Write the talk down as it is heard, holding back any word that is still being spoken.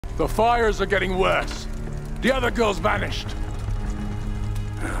The fires are getting worse. The other girl's vanished.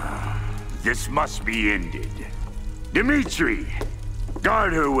 This must be ended. Dmitri,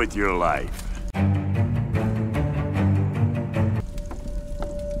 guard her with your life.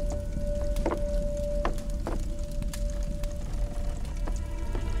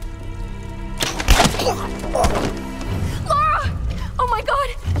 Lara! Oh my god,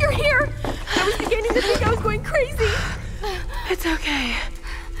 you're here! I was beginning to think I was going crazy. It's okay.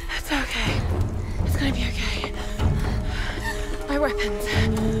 It's okay. It's gonna be okay. My weapons.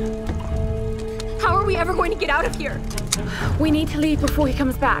 How are we ever going to get out of here? We need to leave before he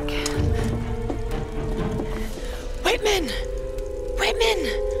comes back. Whitman! Whitman!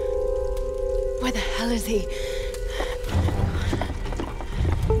 Where the hell is he?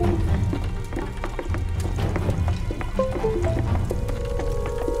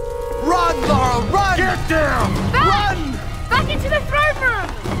 Run, Lara, run! Get down! Back! Run! Back into the throne room!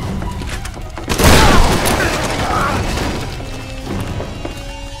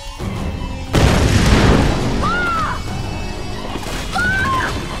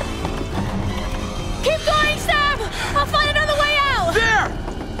 Keep going, Sam! I'll find another way out! There!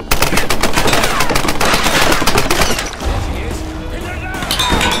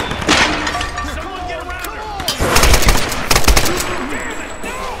 Someone get around her! Damn it!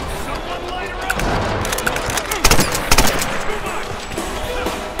 No! Someone light her up! Move on!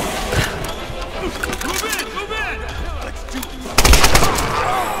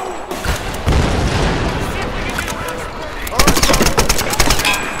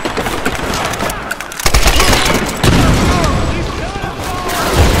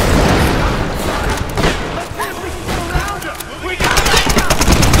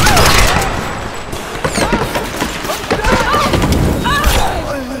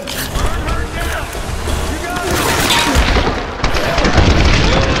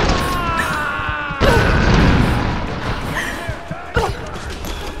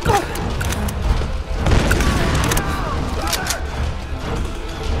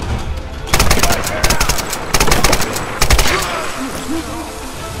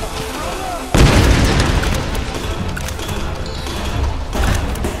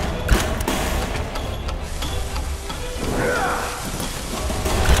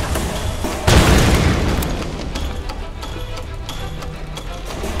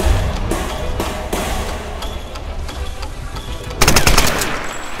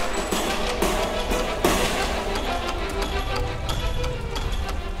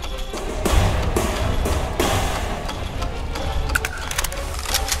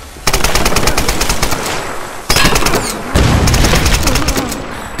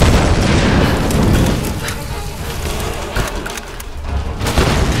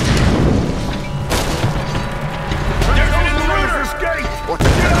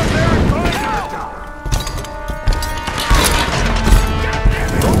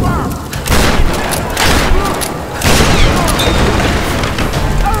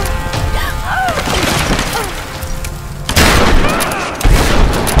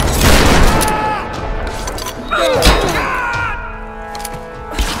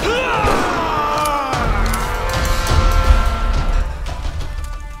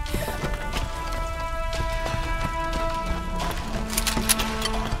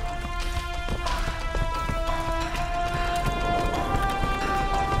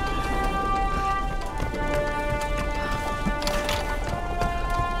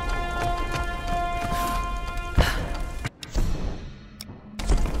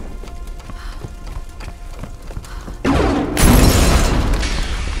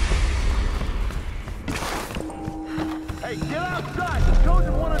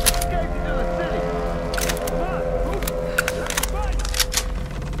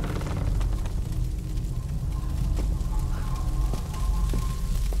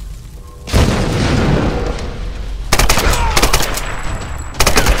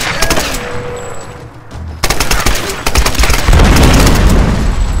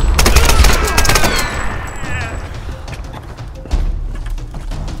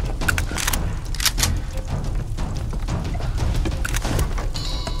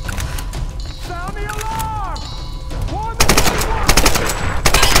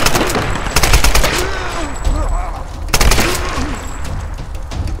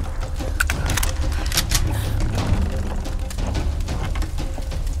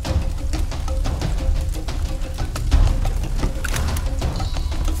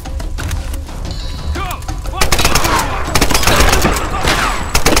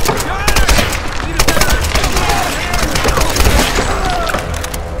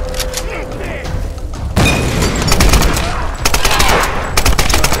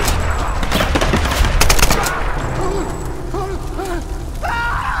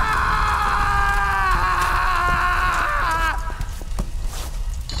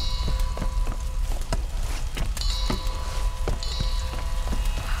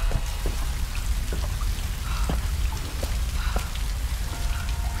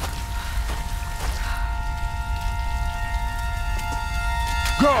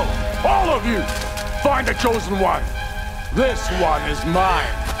 Go! All of you! Find the chosen one! This one is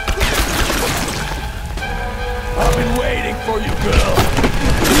mine! I've been waiting for you, girl!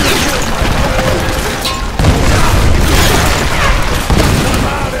 Come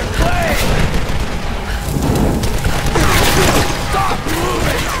out and play! Stop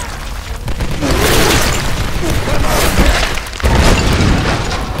moving! Come on!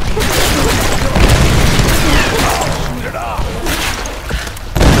 Shoot it off!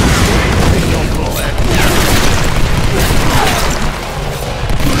 Wasting your bullet!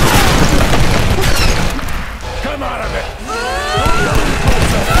 Come out of it!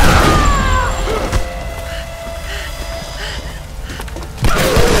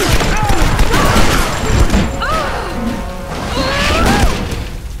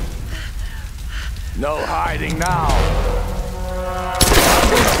 No hiding now! I'm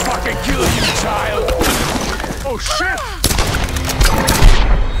gonna fucking kill you, child! Oh shit!